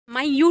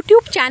My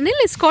YouTube channel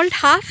is called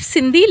Half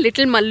Sindhi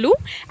Little Mallu,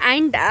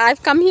 and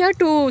I've come here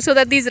so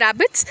that these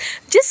rabbits,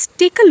 just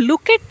take a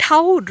look at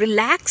how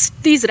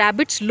relaxed these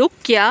rabbits look.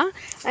 Yeah,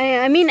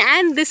 I mean,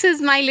 and this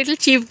is my little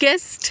chief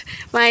guest.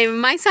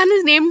 My son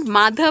is named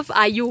Madhav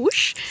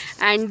Ayush,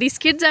 and these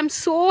kids, I'm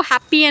so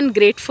happy and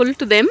grateful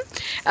to them.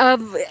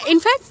 In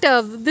fact,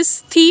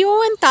 this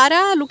Theo and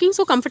Tara are looking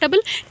so comfortable.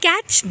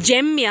 Catch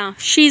Gem, yeah,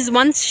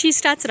 once she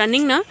starts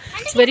running now,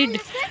 it's very,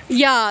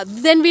 yeah,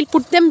 then we'll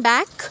put them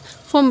back.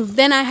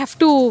 Then I have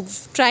to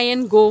try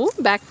and go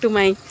back to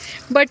my,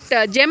 but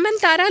Gem and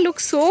Tara look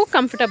so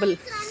comfortable.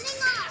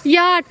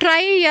 Yeah,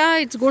 try. Yeah,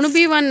 it's going to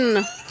be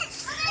one.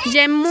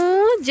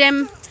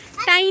 Gem,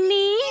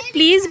 tiny,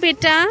 please,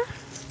 beta.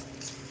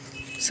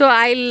 So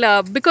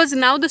I'll because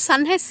now the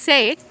sun has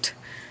set,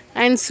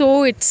 and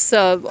so it's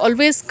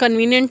always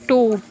convenient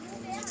to.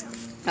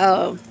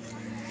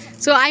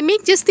 So I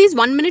make just these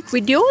 1-minute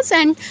videos,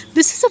 and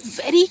this is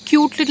a very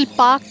cute little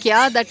park,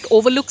 yeah, that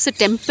overlooks a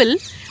temple.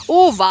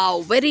 Oh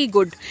wow, very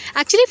good.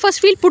 Actually,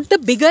 first we'll put the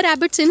bigger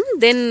rabbits in,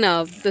 then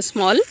the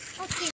small.